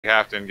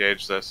have to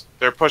engage this.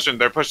 They're pushing.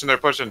 They're pushing. They're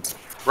pushing.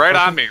 Right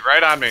on me.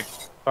 Right on me.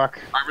 Fuck.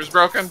 Armor's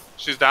broken.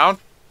 She's down.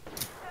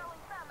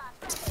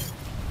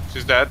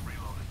 She's dead.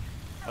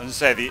 I was gonna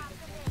say the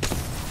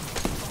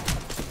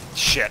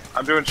shit.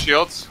 I'm doing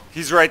shields.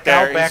 He's right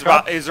there. Back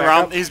up, He's back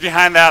around. up. He's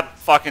behind that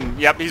fucking.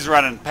 Yep, he's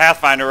running.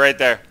 Pathfinder right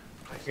there.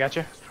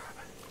 Gotcha.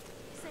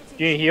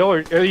 You need a heal,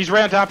 or he's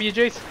right on top of you,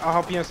 Jace? I'll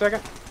help you in a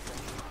second.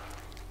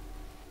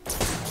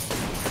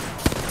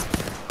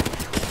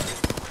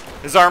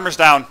 His armor's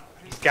down.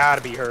 He's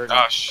gotta be hurt.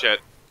 Oh shit.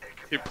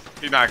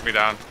 He knocked me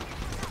down.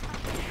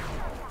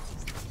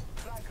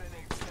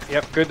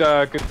 Yep, good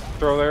good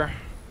throw there.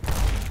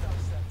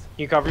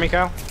 Can you cover me,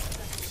 Kyle?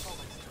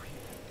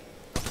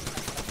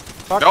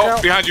 Fuck, No,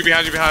 Kyle. behind you,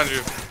 behind you, behind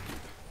you.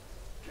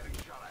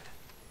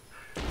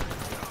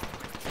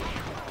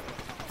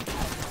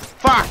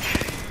 Fuck!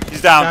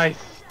 He's down. Nice.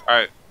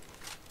 Alright.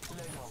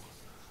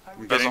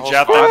 I'm There's a getting whole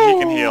Jeff, squad. then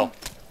he can heal.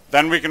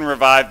 Then we can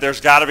revive.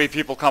 There's got to be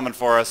people coming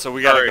for us, so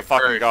we got to Hurry,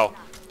 fucking hurry. go.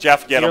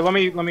 Jeff, get Here, him.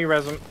 let me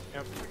res him.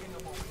 Yep.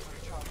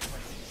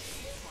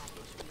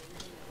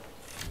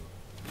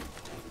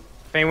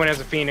 If anyone has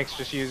a Phoenix,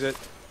 just use it.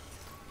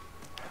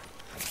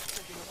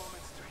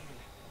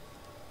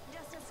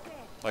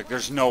 Like,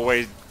 there's no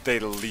way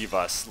they'd leave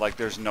us. Like,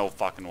 there's no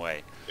fucking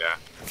way. Yeah.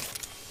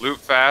 Loot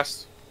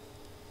fast.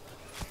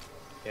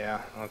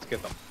 Yeah, let's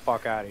get the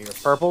fuck out of here.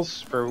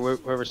 Purples for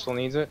whoever still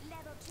needs it.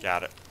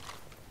 Got it.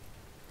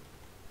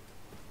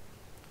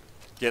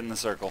 Get in the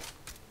circle.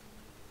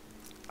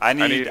 I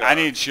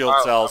need shield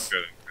I'm cells.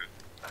 good.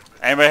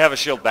 Anybody have a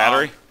shield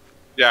battery?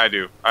 Yeah, I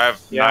do. I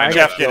have Yeah, 9. I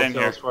Jeff, got get shield in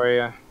here. cells for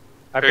you.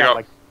 I've Here you got go.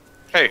 like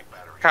Hey,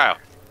 Kyle.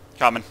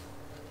 Coming.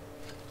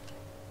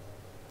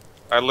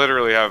 I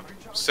literally have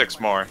 6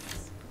 more.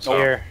 So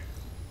here.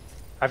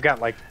 I've got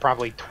like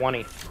probably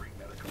 20.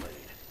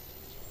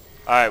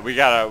 All right, we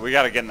gotta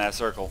get in that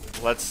circle.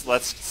 Let's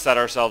set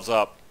ourselves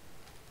up.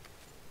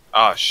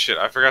 Oh shit,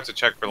 I forgot to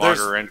check for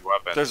longer range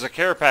weapons. There's a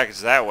care package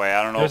that way.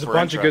 I don't know There's if a we're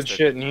bunch of good interested.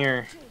 shit in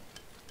here.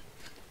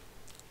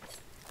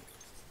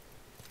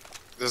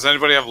 Does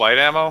anybody have light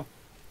ammo?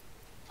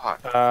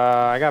 Fuck.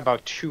 I got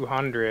about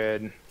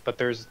 200, but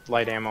there's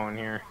light ammo in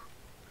here.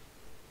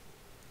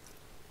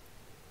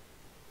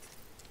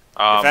 If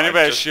I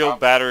anybody has just shield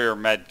dropped- battery or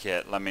med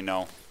kit, let me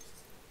know.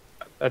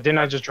 Didn't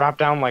I just drop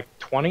down like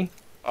 20?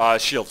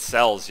 Shield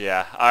cells,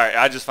 yeah. All right,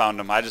 I just found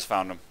them.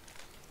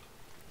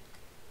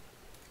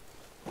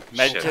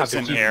 Med Shit. kit's in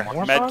Have you here.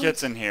 more Med funds?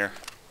 kit's in here.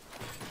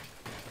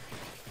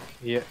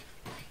 Yeah.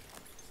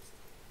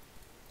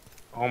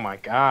 Oh my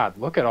god,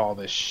 look at all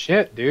this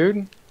shit,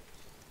 dude.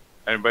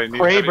 Anybody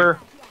need Kraber.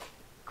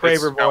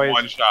 It's Kraber got boys.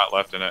 1 shot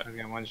left in it. I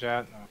got one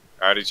shot. No.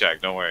 I already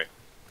checked, don't worry.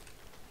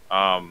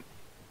 Alright,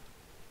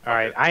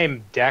 I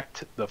am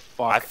decked the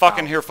fuck I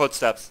fucking out. hear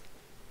footsteps.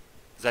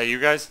 Is that you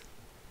guys?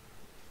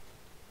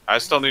 I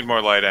still need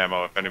more light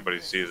ammo if anybody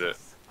sees it.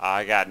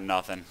 I got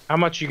nothing. How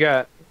much you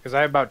got? Because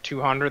I have about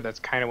 200. That's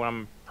kind of what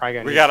I'm probably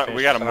gonna. We need gotta to move.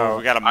 finish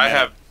We this gotta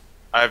out.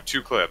 I have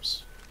 2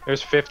 clips.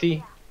 There's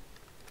 50.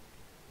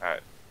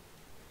 Alright.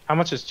 How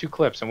much is 2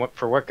 clips and what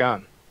for what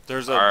gun?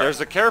 There's All right.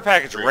 a care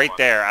package right 301.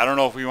 there. I don't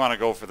know if we want to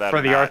go for that. For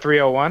or the not.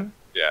 R301?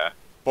 Yeah.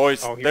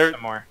 Boys, Oh, here's there.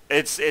 some more.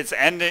 It's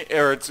ending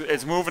or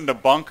it's moving to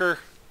bunker.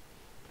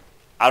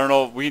 I don't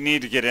know. We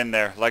need to get in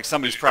there. Like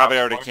somebody's Did you probably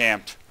drop already bunker?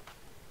 camped.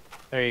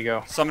 There you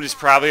go. Somebody's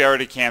probably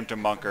already camped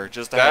in bunker.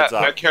 Just a heads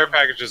up. That care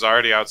package is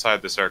already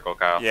outside the circle,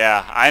 Kyle.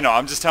 Yeah, I know.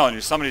 I'm just telling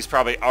you. Somebody's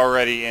probably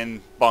already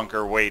in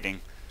bunker waiting.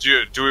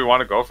 Do we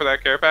want to go for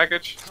that care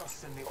package?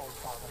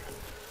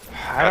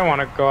 I don't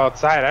want to go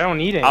outside. I don't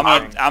need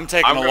anything. I'm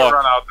taking I'm a gonna look.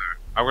 run out there.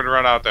 I'm gonna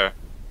run out there.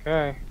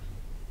 Okay.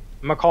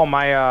 I'm gonna call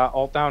my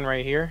alt down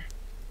right here.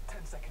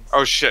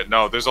 Oh shit,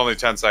 no, there's only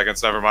 10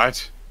 seconds, never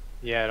mind.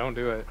 Yeah, don't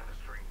do it.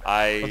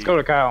 I Let's go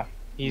to Kyle.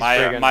 He's my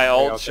friggin' my way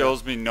ult out there.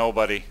 shows me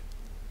nobody.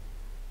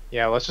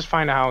 Yeah, let's just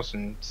find a house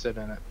and sit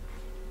in it.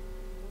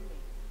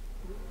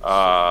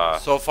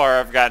 So far,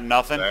 I've got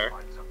nothing. There.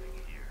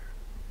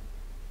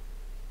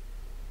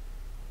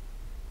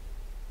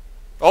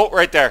 Oh,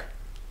 right there.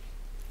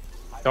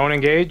 Don't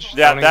engage.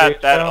 Yeah, Don't that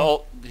engage, that Kyle.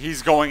 ult.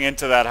 He's going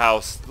into that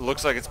house.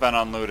 Looks like it's been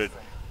unlooted.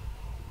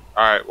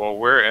 Alright, well,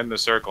 we're in the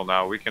circle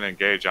now. We can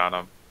engage on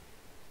them.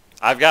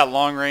 I've got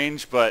long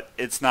range, but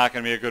it's not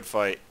going to be a good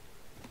fight.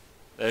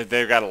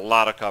 They've got a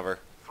lot of cover.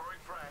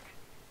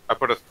 I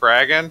put a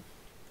frag in.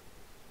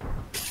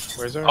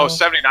 Where's our Oh, house?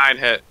 79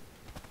 hit.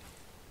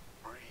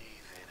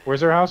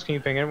 Where's our house? Can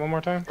you ping it one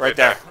more time? Right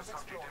there.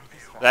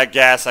 That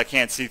gas, I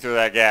can't see through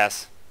that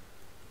gas.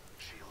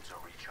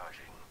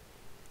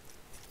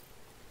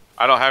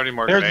 I don't have any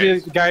more There's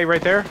grenades. the guy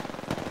right there.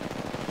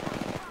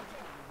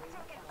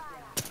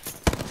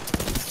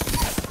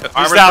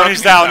 He's down,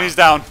 he's down, he's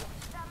down.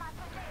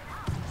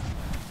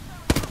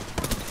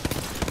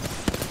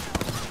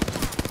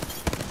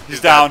 He's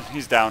down,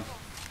 he's down.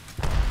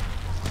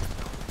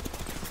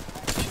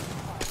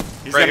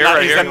 He's Right in here, that,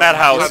 right he's here. in that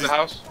house. Inside the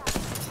house.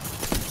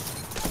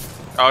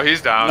 Oh,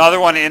 he's down. Another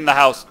one in the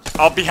house.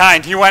 Oh,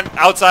 behind. He went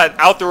outside,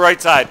 out the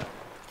right side.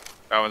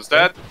 That one's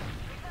dead.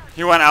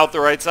 He went out the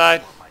right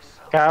side.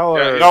 Kyle,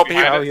 Yeah, or nope,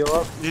 Kyle, heal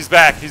up. He's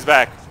back. He's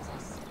back.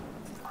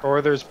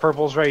 Or there's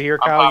purples right here,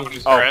 I'm Kyle. You popping can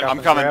just his Oh, Grab I'm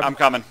and coming. grab. I'm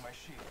coming.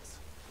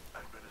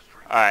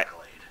 All right.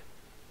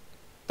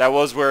 That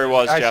was where he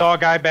was, I Jeff. saw a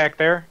guy back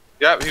there.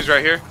 Yep, he's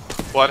right here.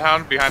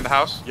 Bloodhound behind the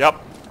house.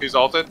 Yep. He's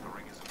ulted.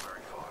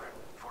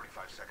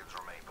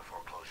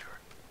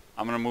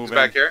 I'm gonna move He's in.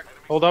 back here.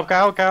 Hold up,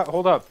 Kyle. Kyle,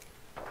 hold up.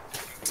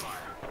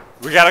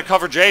 We gotta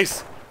cover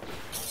Jace.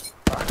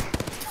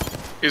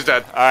 He's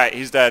dead. All right,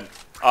 he's dead.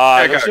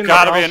 Yeah, There's got it.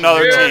 gotta be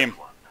another Yeah. team.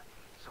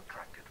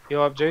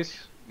 Heal up, Jace.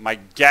 My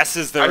guess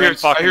is they're I in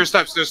fucking. hear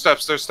steps. There's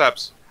steps. There's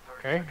steps.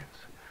 Okay.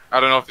 I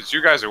don't know if it's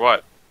you guys or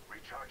what.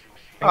 Think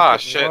Ah,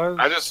 it shit.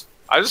 was.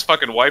 I just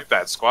fucking wiped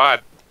that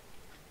squad.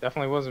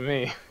 Definitely wasn't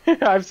me.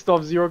 I still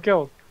have 0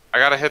 kills. I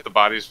gotta hit the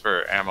bodies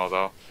for ammo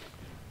though.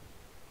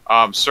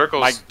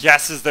 Circles. My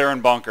guess is they're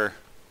in bunker.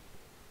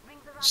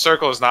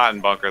 Circle is not in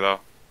bunker though.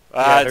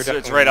 Yeah, they're It's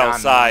definitely right not in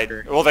outside.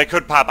 bunker. Well, they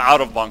could pop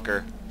out of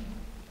bunker.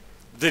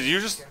 Did you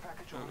just?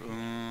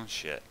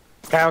 Shit.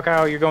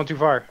 Kyle, you're going too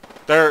far.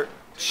 They're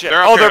shit.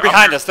 They're up Oh, they're here, up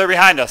behind here. us. They're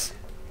behind us.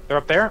 They're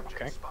up there?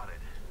 Okay.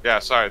 Yeah,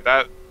 sorry.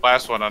 That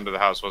last one under the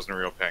house wasn't a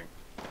real ping.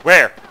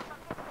 Where?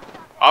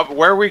 Up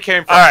where we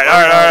came from. All right. We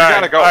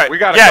gotta go. All right. We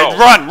gotta yeah, go.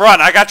 run.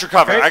 I got your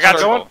cover. Okay, I got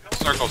you.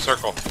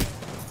 Circle.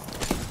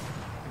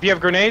 If you have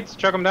grenades,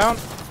 chuck them down.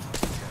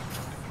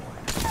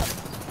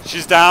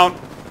 She's down.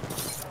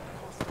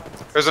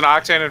 There's an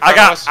octane in front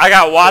I of us.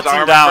 got Watson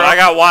armor down. broke. I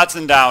got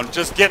Watson down.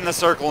 Just get in the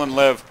circle and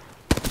live.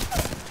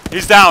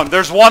 He's down.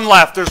 There's one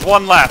left.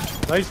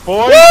 Nice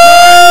boy. Woo!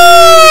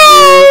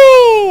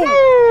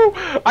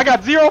 I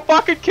got 0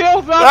 fucking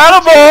kills.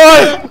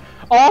 Attaboy!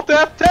 Alt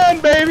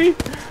F10, baby.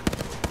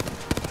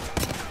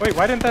 Wait,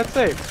 why didn't that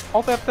save?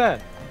 Alt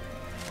F10.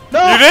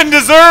 No. You didn't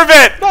deserve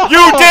it. No!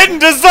 You didn't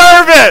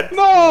deserve it.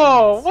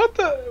 No.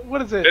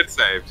 What is it? It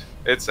saved.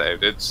 It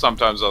saved. It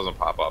sometimes doesn't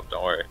pop up.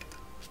 Don't worry.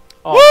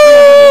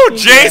 Oh, Woo!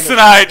 Jason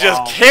and I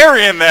just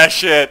carrying that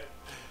shit.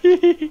 All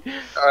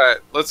right,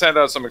 let's hand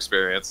out some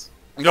experience.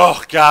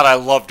 Oh God, I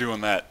love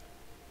doing that.